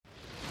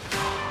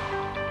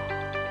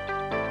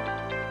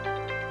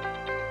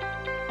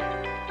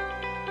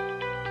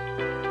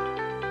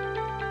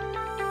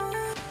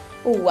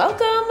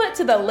Welcome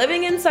to the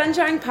Living in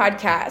Sunshine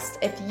podcast.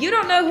 If you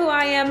don't know who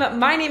I am,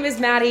 my name is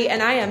Maddie,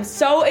 and I am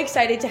so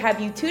excited to have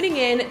you tuning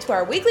in to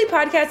our weekly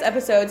podcast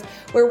episodes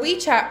where we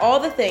chat all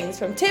the things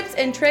from tips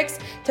and tricks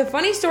to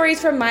funny stories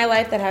from my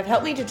life that have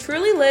helped me to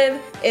truly live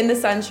in the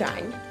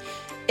sunshine.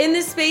 In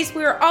this space,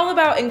 we are all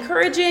about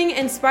encouraging,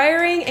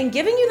 inspiring, and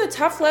giving you the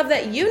tough love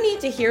that you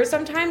need to hear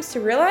sometimes to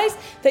realize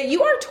that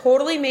you are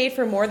totally made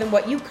for more than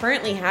what you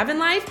currently have in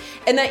life,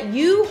 and that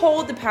you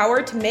hold the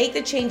power to make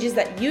the changes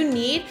that you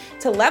need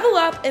to level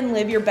up and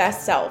live your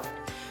best self.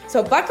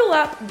 So buckle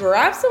up,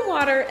 grab some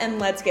water, and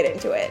let's get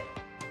into it.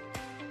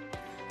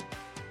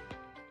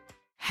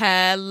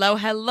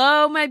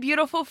 Hello, my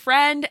beautiful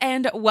friend,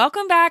 and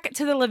welcome back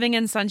to the Living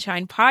in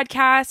Sunshine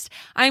podcast.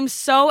 I'm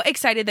so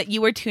excited that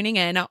you are tuning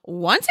in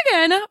once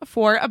again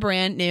for a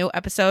brand new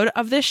episode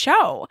of this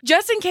show.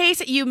 Just in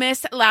case you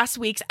missed last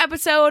week's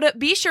episode,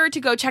 be sure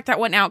to go check that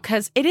one out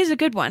because it is a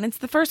good one. It's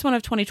the first one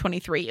of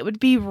 2023. It would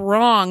be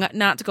wrong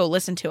not to go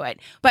listen to it.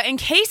 But in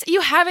case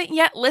you haven't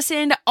yet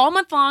listened, all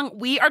month long,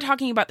 we are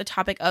talking about the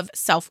topic of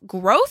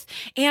self-growth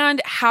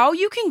and how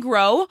you can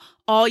grow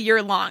all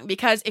year long.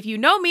 Because if you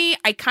know me,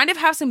 I kind of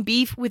have some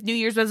beef with New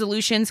Year's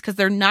resolutions because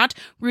they're not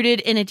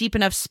rooted in a deep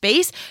enough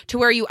space to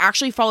where you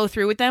actually follow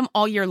through with them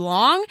all year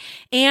long.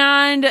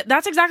 And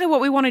that's exactly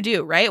what we want to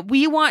do, right?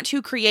 We want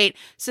to create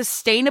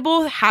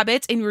sustainable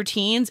habits and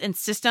routines and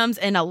systems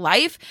in a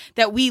life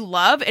that we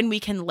love and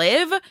we can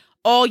live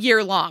all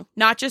year long,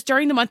 not just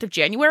during the month of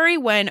January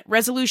when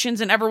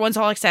resolutions and everyone's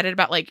all excited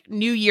about like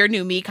new year,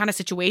 new me kind of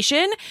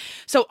situation.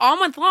 So all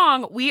month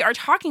long, we are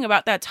talking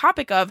about that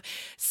topic of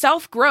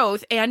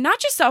self-growth, and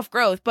not just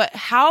self-growth, but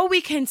how we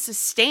can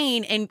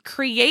sustain and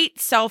create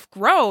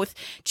self-growth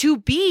to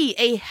be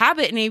a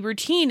habit and a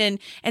routine and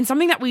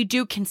something that we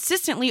do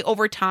consistently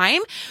over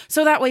time.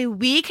 So that way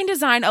we can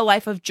design a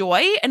life of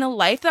joy and a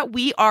life that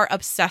we are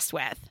obsessed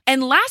with.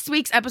 And last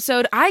week's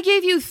episode, I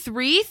gave you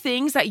 3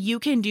 things that you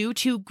can do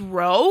to grow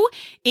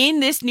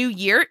in this new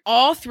year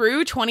all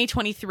through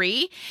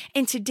 2023.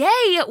 And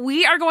today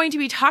we are going to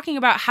be talking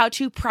about how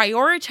to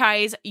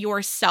prioritize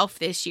yourself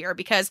this year,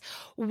 because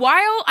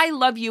while I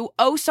love you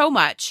oh so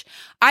much,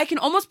 I can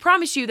almost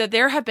promise you that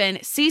there have been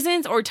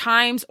seasons or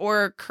times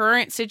or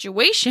current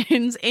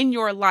situations in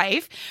your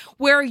life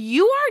where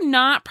you are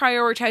not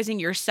prioritizing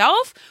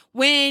yourself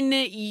when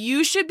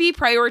you should be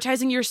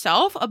prioritizing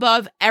yourself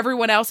above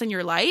everyone else in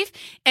your life.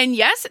 And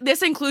yes,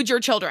 this includes your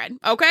children,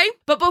 okay?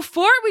 But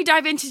before we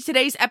dive into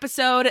today's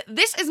episode,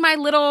 this is my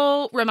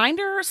little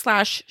reminder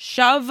 /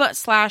 shove /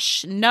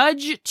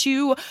 nudge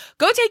to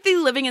go take the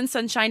Living in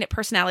Sunshine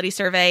personality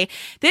survey.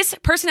 This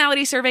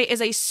personality survey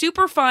is a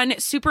super fun,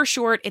 super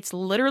short. It's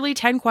literally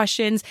 10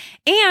 questions,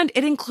 and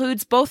it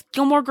includes both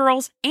Gilmore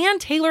Girls and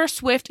Taylor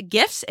Swift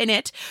gifts in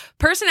it.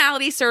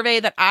 Personality survey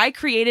that I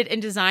created and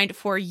designed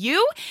for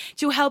you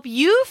to help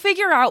you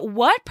figure out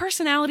what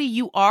personality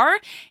you are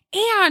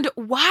and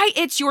why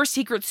it's your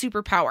secret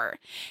superpower.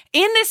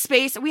 In this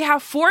space, we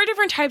have 4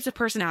 different types of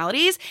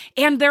personalities,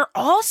 and they're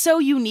all so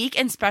unique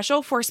and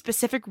special for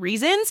specific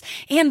reasons.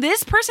 And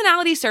this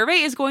personality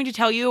survey is going to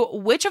tell you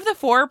which of the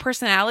 4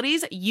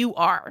 personalities you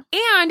are.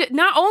 And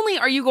not only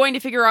are you going to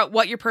figure out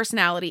what your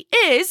personality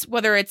is,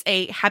 whether it's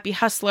a happy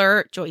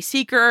hustler, joy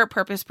seeker,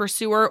 purpose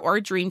pursuer,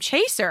 or dream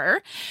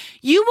chaser,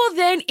 you will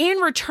then in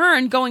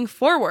return going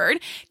forward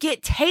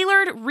get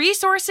tailored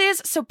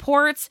resources,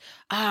 supports,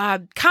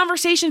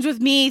 conversations with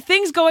me,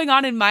 things going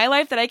on in my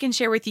life that I can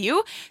share with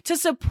you to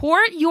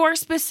support your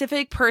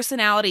specific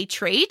personality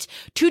trait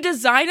to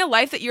design a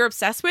life that you're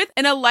obsessed with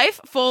and a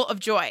life full of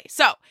joy.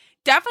 So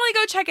definitely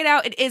go check it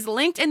out. It is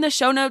linked in the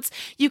show notes.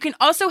 You can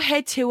also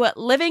head to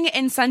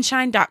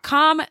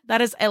livinginsunshine.com.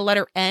 That is a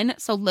letter N.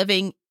 So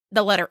living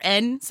the letter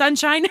N,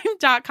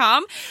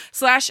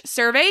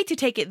 sunshine.com/survey to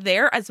take it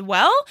there as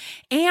well.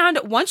 And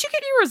once you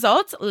get your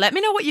results, let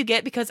me know what you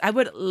get because I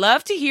would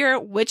love to hear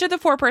which of the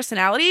 4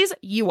 personalities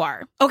you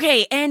are.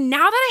 Okay, and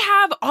now that I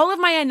have all of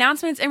my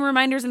announcements and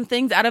reminders and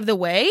things out of the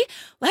way,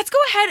 let's go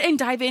ahead and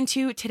dive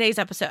into today's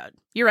episode.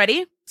 You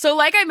ready? So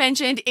like I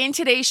mentioned in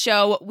today's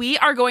show, we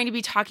are going to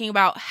be talking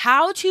about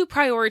how to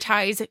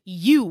prioritize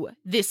you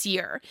this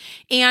year.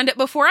 And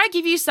before I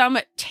give you some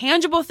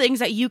tangible things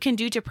that you can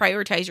do to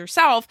prioritize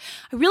yourself,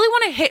 I really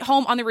want to hit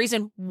home on the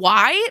reason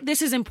why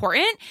this is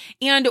important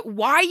and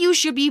why you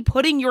should be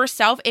putting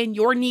yourself and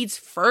your needs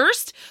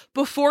first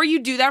before you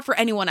do that for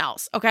anyone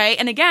else, okay?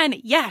 And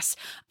again, yes,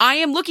 I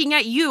am looking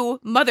at you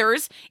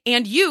mothers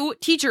and you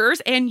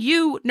teachers and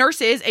you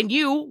nurses and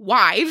you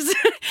wives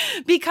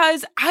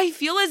because I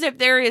feel as if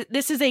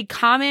this is a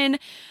common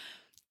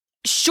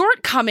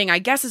shortcoming, I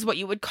guess is what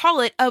you would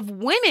call it, of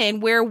women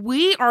where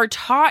we are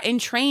taught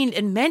and trained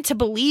and meant to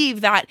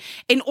believe that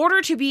in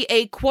order to be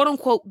a quote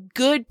unquote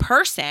good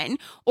person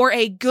or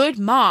a good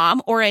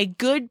mom or a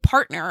good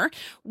partner,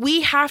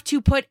 we have to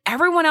put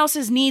everyone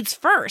else's needs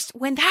first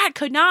when that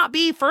could not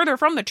be further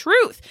from the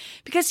truth.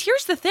 Because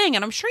here's the thing,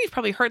 and I'm sure you've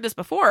probably heard this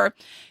before,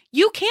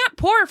 you can't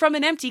pour from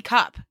an empty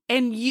cup,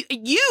 and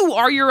you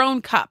are your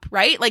own cup,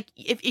 right? Like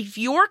if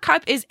your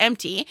cup is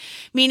empty,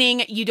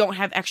 meaning you don't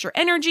have extra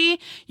energy,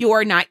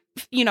 you're not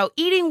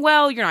eating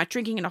well, you're not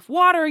drinking enough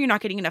water, you're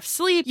not getting enough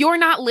sleep, you're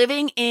not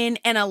living in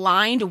an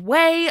aligned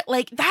way,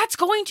 like that's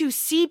going to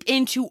seep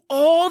into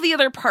all the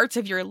other parts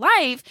of your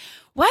life,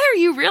 whether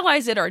you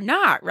realize it or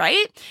not,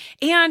 right?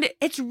 And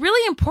it's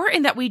really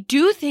important that we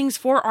do things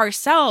for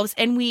ourselves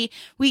and we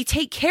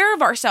take care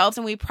of ourselves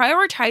and we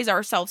prioritize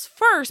ourselves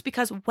first,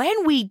 because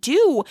when we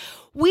do,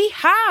 we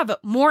have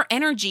more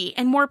energy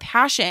and more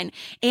passion,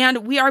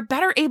 and we are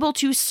better able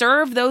to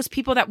serve those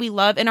people that we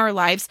love in our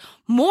lives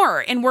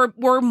more. And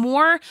we're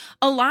more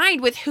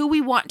aligned with who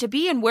we want to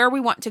be and where we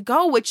want to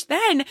go, which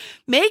then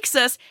makes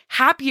us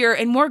happier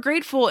and more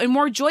grateful and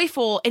more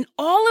joyful. And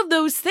all of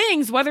those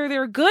things, whether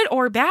they're good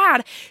or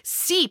bad,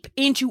 seep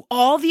into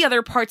all the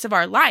other parts of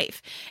our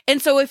life.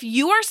 And so if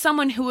you are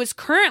someone who is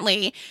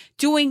currently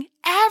doing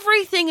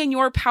everything in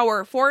your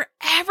power for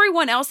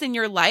everyone else in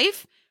your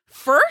life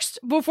first,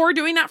 before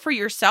doing that for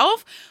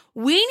yourself,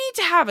 we need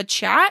to have a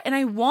chat. And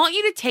I want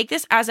you to take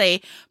this as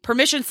a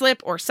permission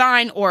slip or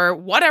sign or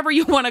whatever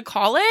you want to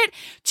call it,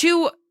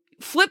 to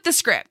flip the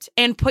script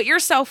and put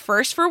yourself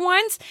first for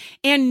once,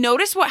 and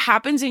notice what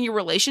happens in your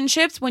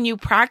relationships when you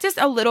practice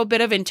a little bit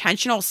of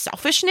intentional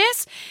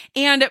selfishness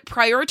and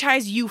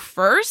prioritize you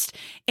first,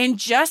 and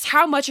just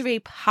how much of a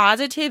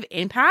positive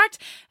impact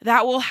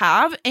that will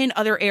have in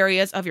other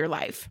areas of your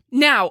life.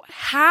 Now,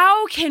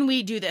 how can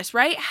we do this,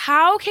 right?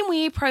 How can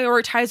we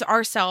prioritize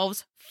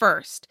ourselves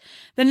first?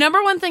 The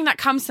number one thing that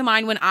comes to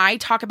mind when I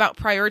talk about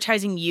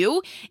prioritizing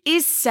you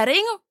is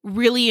setting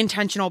really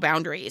intentional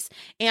boundaries.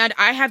 And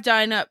I have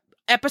done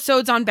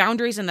episodes on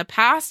boundaries in the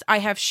past. I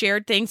have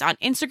shared things on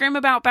Instagram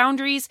about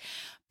boundaries.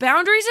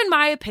 Boundaries, in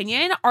my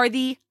opinion, are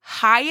the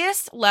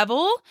highest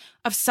level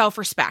of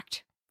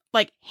self-respect.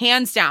 Like,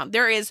 hands down.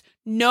 There is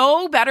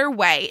no better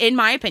way, in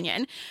my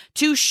opinion,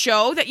 to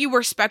show that you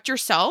respect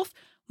yourself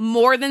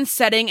more than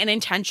setting an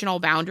intentional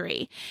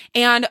boundary.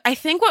 And I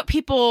think what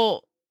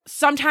people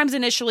sometimes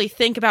initially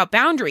think about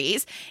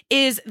boundaries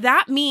is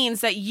that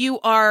means that you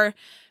are,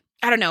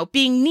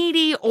 being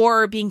needy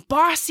or being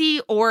bossy,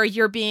 or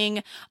you're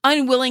being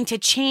unwilling to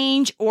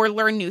change or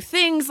learn new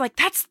things. Like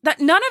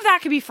none of that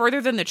could be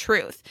further than the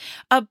truth.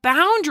 A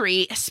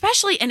boundary,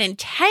 especially an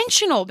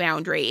intentional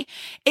boundary,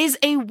 is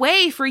a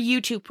way for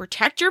you to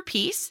protect your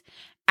peace,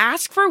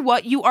 ask for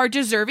what you are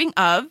deserving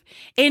of,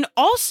 and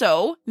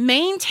also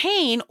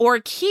maintain or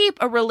keep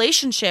a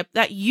relationship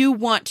that you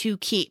want to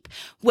keep,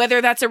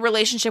 whether that's a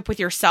relationship with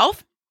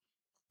yourself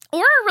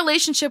or a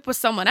relationship with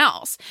someone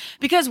else.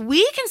 Because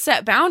we can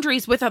set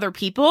boundaries with other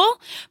people,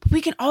 but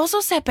we can also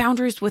set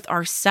boundaries with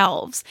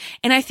ourselves.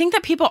 And I think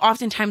that people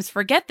oftentimes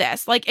forget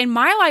this. Like in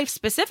my life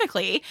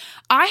specifically,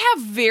 I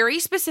have very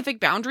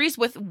specific boundaries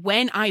with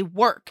when I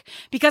work,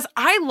 because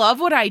I love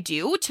what I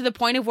do to the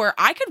point of where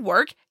I could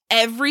work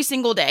every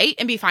single day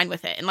and be fine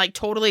with it and like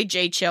totally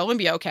chill and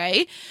be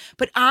okay.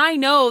 But I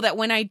know that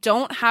when I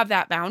don't have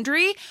that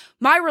boundary,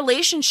 my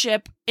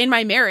relationship in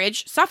my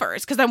marriage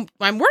suffers because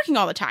I'm working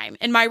all the time,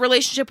 and my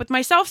relationship with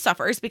myself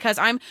suffers because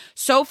I'm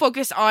so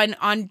focused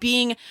on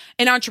being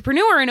an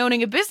entrepreneur and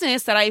owning a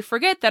business that I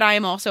forget that I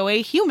am also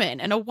a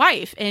human and a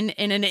wife and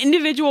an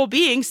individual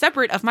being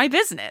separate of my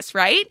business,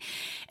 right?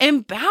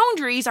 And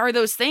boundaries are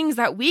those things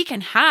that we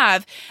can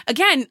have,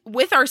 again,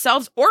 with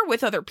ourselves or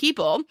with other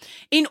people,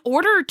 in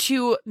order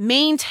to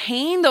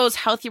maintain those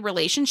healthy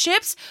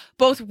relationships,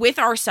 both with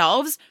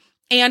ourselves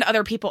and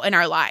other people in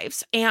our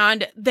lives.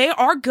 And they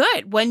are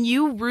good when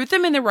you root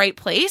them in the right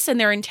place and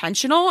they're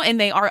intentional and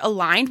they are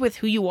aligned with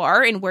who you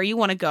are and where you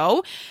want to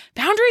go.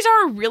 Boundaries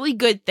are a really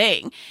good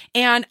thing.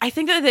 And I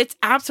think that it's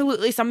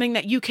absolutely something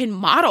that you can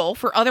model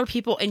for other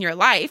people in your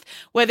life,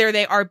 whether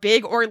they are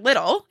big or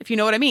little, if you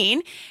know what I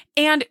mean,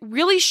 and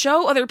really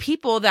show other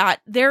people that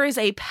there is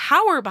a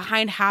power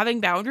behind having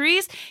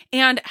boundaries,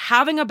 and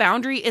having a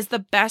boundary is the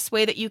best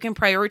way that you can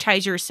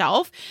prioritize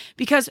yourself.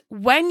 Because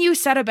when you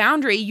set a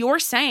boundary, you're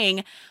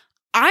saying,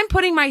 I'm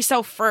putting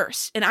myself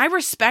first, and I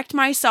respect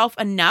myself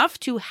enough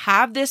to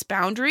have this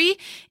boundary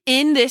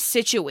in this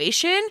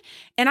situation,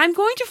 and I'm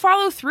going to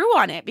follow through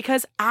on it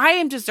because I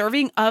am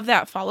deserving of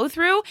that follow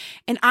through,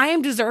 and I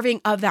am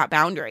deserving of that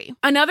boundary.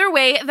 Another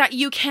way that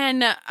you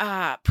can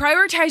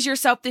prioritize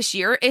yourself this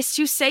year is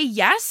to say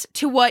yes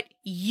to what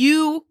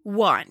you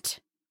want,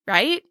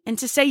 right? And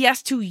to say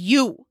yes to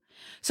you.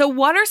 So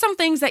what are some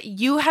things that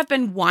you have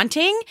been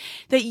wanting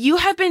that you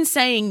have been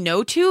saying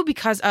no to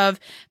because of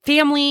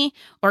family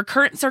or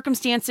current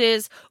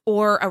circumstances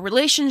or a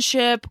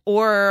relationship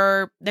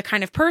or the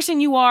kind of person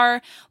you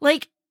are?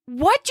 Like,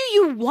 what do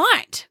you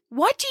want?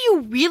 What do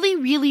you really,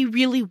 really,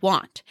 really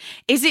want?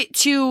 Is it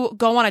to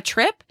go on a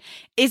trip?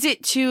 Is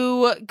it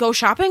to go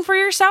shopping for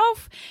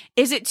yourself?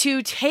 Is it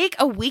to take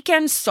a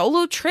weekend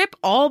solo trip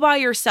all by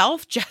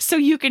yourself just so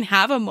you can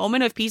have a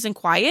moment of peace and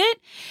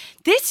quiet?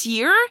 This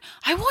year,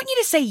 I want you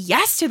to say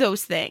yes to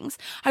those things.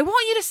 I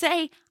want you to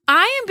say,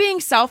 I am being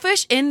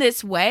selfish in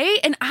this way,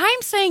 and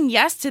I'm saying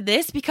yes to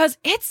this because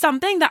it's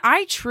something that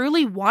I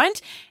truly want,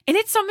 and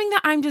it's something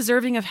that I'm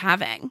deserving of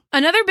having.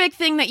 Another big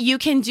thing that you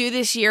can do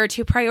this year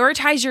to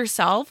prioritize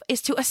yourself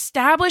is to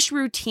establish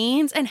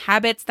routines and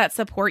habits that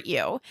support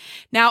you.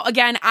 Now,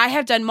 again, I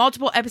have done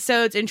multiple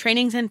episodes and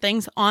trainings and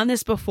things on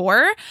this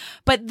before,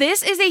 but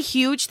this is a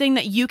huge thing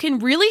that you can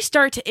really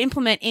start to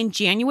implement in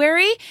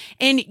January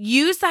and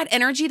use that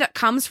energy that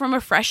comes from a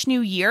fresh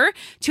new year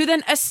to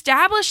then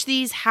establish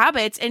these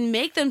habits and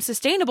make them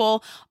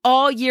sustainable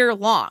all year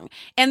long.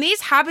 And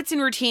these habits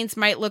and routines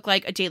might look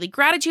like a daily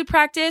gratitude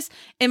practice.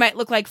 It might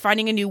look like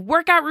finding a new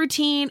workout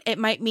routine. It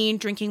might mean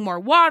drinking more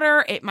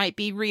water. It might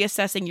be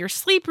reassessing your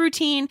sleep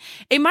routine.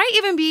 It might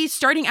even be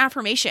starting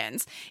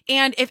affirmations.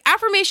 And if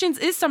affirmations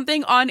is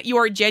something on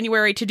your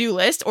January to-do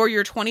list or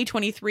your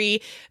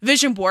 2023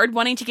 vision board,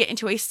 wanting to get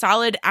into a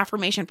solid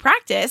affirmation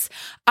practice,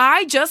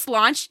 I just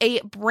launched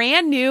a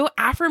brand new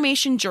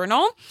affirmation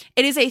journal.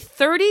 It is a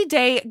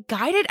 30-day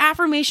guided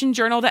affirmation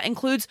journal that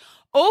includes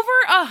over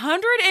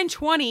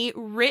 120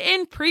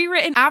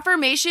 pre-written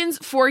affirmations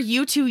for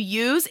you to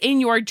use in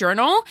your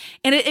journal.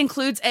 And it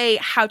includes a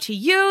how to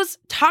use,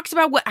 talks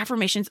about what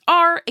affirmations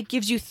are. It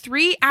gives you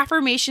 3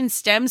 affirmation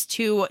stems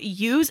to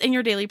use in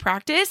your daily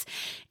practice.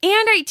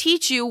 And I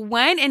teach you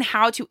when and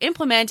how to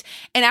implement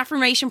an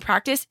affirmation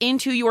practice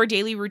into your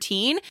daily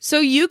routine so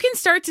you can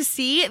start to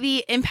see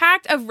the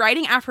impact of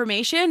writing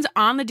affirmations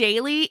on the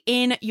daily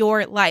in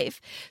your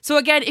life. So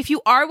again, if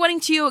you are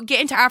wanting to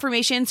get into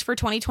affirmations for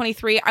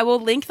 2023, I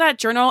will link that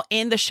journal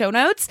in the show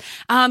notes.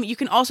 You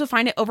can also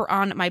find it over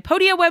on my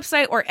Podia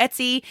website or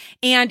Etsy.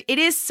 And it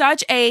is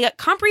such a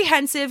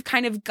comprehensive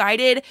kind of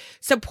guided,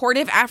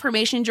 supportive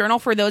affirmation journal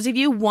for those of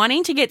you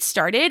wanting to get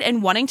started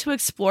and wanting to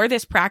explore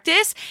this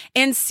practice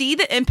and see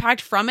the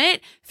impact from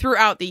it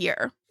throughout the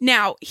year.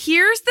 Now,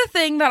 here's the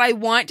thing that I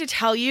want to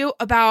tell you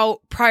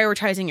about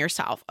prioritizing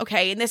yourself,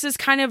 okay? And this is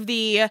kind of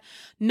the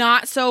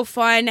not so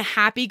fun,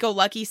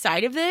 happy-go-lucky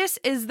side of this,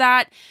 is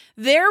that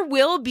there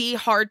will be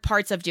hard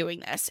parts of doing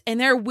this, and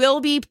there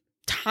will be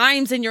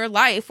times in your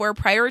life where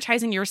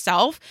prioritizing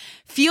yourself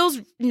feels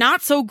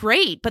not so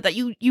great, but that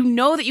you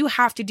know that you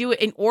have to do it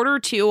in order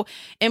to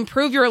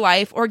improve your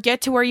life or get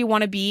to where you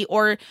want to be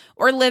or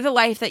live a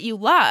life that you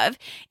love.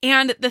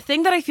 And the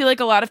thing that I feel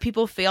like a lot of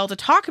people fail to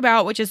talk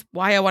about, which is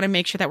why I want to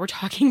make sure that we're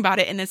talking about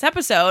it in this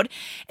episode,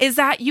 is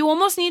that you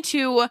almost need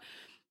to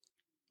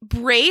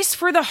brace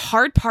for the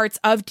hard parts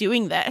of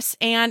doing this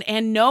and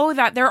know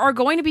that there are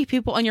going to be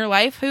people in your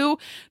life who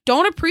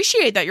don't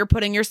appreciate that you're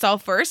putting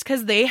yourself first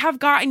because they have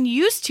gotten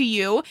used to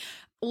you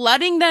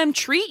letting them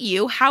treat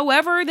you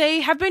however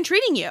they have been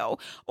treating you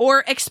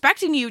or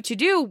expecting you to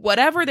do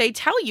whatever they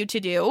tell you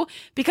to do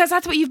because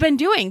that's what you've been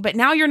doing. But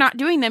now you're not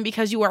doing them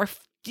because you are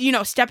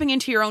stepping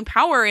into your own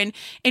power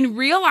and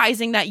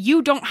realizing that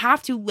you don't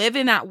have to live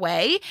in that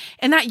way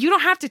and that you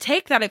don't have to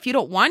take that if you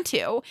don't want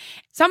to.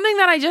 Something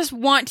that I just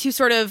want to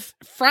sort of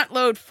front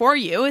load for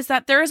you is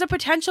that there is a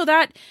potential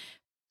that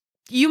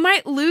you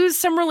might lose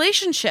some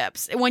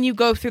relationships when you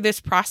go through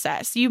this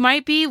process. You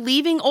might be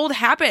leaving old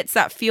habits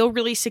that feel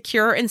really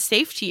secure and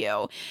safe to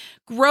you.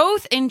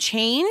 Growth and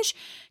change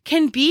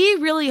can be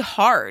really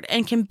hard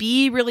and can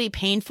be really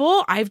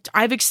painful.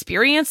 I've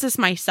experienced this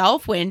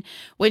myself when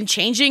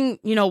changing,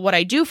 what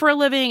I do for a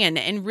living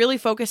and really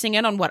focusing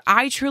in on what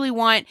I truly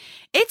want.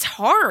 It's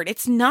hard.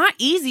 It's not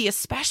easy,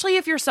 especially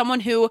if you're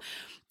someone who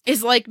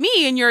is like me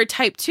and you're a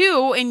type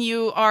 2 and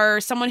you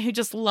are someone who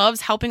just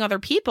loves helping other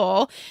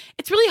people.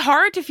 It's really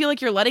hard to feel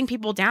like you're letting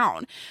people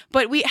down.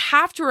 But we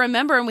have to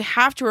remember and we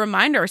have to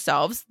remind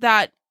ourselves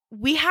that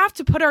we have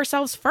to put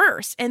ourselves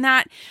first, and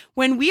that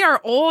when we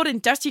are old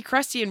and dusty,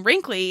 crusty, and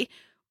wrinkly,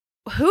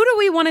 who do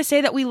we want to say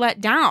that we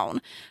let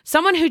down?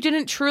 Someone who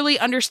didn't truly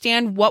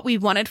understand what we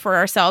wanted for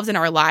ourselves in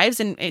our lives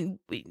and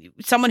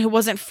someone who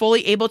wasn't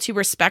fully able to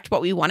respect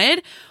what we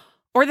wanted,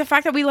 or the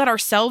fact that we let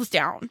ourselves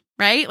down,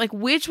 right? Like,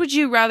 which would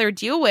you rather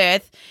deal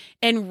with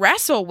and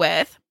wrestle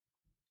with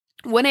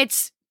when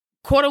it's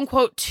quote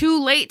unquote too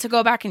late to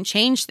go back and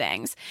change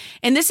things?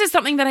 And this is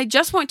something that I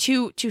just want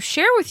to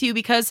share with you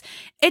because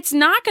it's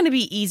not going to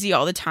be easy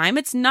all the time.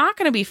 It's not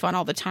going to be fun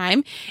all the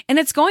time. And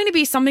it's going to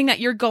be something that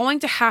you're going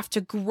to have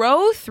to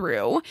grow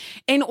through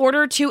in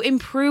order to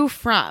improve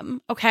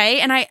from. Okay.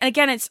 And I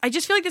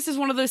just feel like this is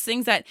one of those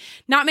things that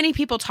not many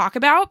people talk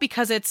about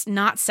because it's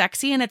not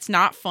sexy and it's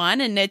not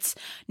fun and it's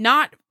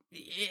not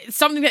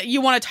something that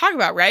you want to talk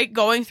about, right?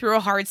 Going through a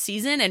hard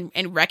season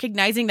and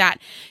recognizing that,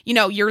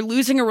 you're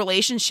losing a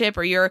relationship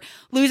or you're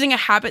losing a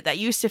habit that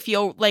used to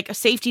feel like a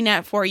safety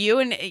net for you.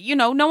 And,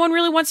 no one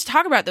really wants to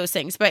talk about those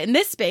things. But in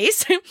this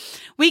space,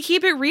 we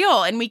keep it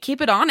real and we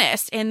keep it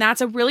honest. And that's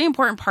a really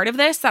important part of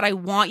this that I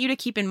want you to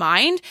keep in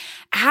mind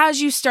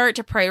as you start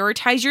to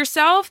prioritize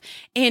yourself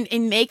and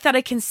make that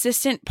a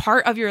consistent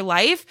part of your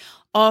life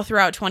all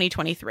throughout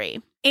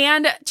 2023.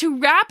 And to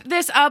wrap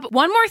this up,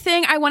 one more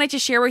thing I wanted to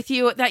share with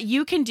you that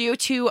you can do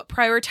to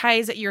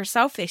prioritize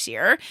yourself this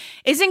year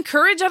is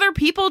encourage other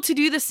people to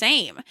do the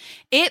same.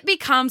 It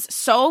becomes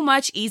so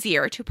much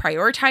easier to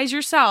prioritize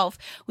yourself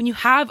when you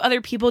have other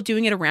people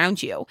doing it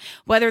around you,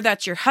 whether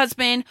that's your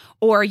husband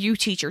or you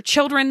teach your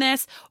children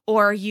this,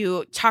 or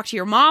you talk to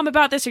your mom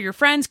about this, or your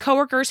friends,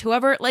 coworkers,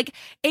 whoever. Like,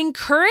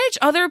 encourage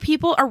other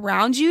people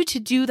around you to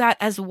do that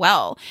as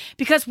well.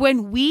 Because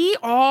when we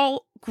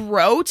all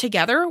grow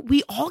together,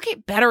 we all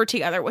get better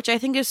together, which I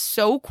think is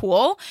so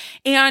cool.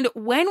 And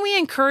when we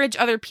encourage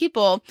other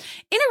people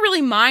in a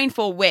really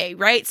mindful way,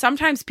 right?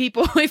 Sometimes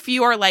people, if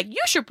you are like,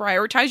 you should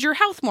prioritize your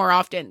health more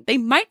often, they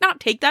might not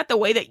take that the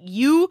way that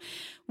you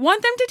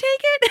want them to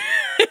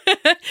take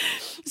it.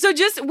 So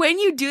just when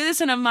you do this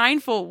in a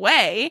mindful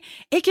way,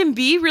 it can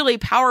be really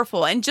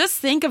powerful. And just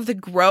think of the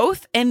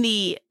growth and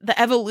the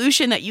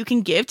evolution that you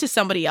can give to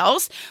somebody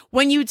else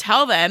when you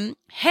tell them,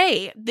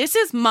 hey, this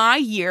is my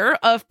year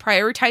of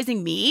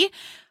prioritizing me.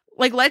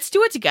 Like, let's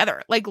do it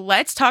together. Like,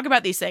 let's talk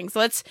about these things.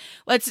 Let's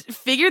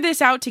figure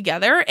this out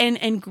together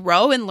and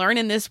grow and learn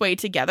in this way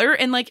together,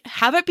 and like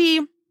have it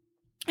be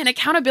an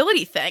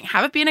accountability thing.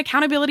 Have it be an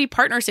accountability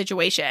partner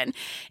situation.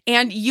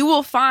 And you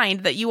will find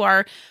that you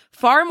are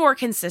far more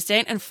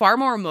consistent and far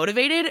more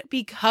motivated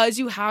because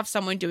you have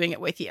someone doing it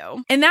with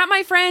you. And that,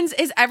 my friends,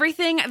 is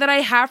everything that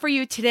I have for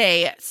you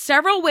today.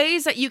 Several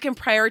ways that you can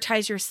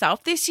prioritize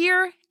yourself this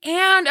year,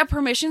 and a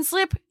permission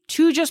slip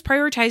to just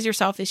prioritize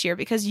yourself this year,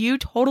 because you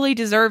totally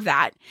deserve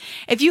that.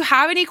 If you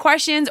have any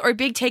questions or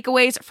big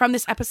takeaways from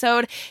this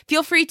episode,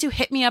 feel free to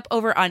hit me up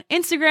over on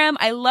Instagram.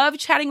 I love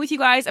chatting with you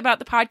guys about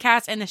the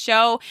podcast and the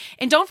show.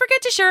 And don't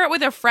forget to share it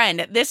with a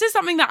friend. This is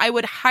something that I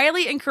would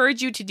highly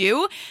encourage you to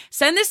do.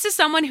 Send this to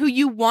someone who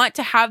you want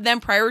to have them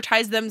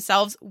prioritize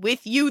themselves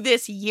with you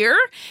this year,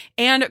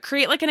 and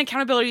create like an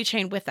accountability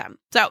chain with them.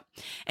 So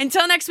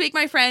until next week,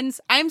 my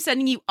friends, I'm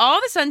sending you all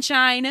the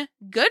sunshine,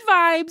 good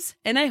vibes,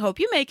 and I hope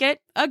you make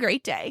it a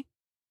great day.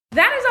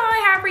 That is all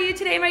I have for you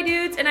today, my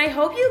dudes, and I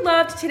hope you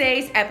loved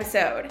today's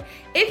episode.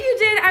 If you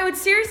did, I would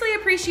seriously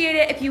appreciate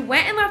it if you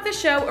went and left the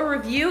show a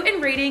review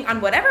and rating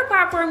on whatever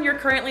platform you're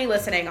currently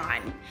listening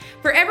on.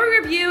 For every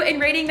review and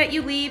rating that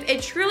you leave,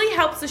 it truly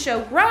helps the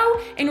show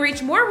grow and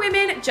reach more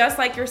women just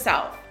like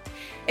yourself.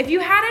 If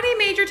you had any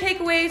major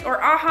takeaways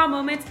or aha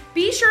moments,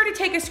 be sure to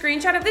take a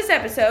screenshot of this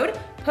episode,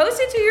 post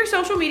it to your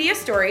social media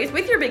stories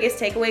with your biggest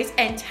takeaways,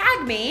 and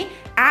tag me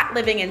at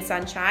Living in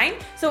Sunshine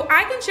so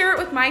I can share it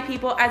with my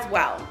people as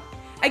well.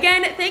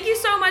 Again, thank you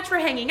so much for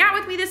hanging out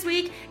with me this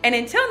week, and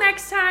until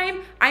next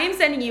time, I am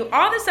sending you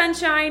all the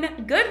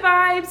sunshine, good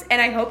vibes,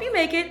 and I hope you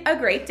make it a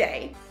great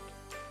day.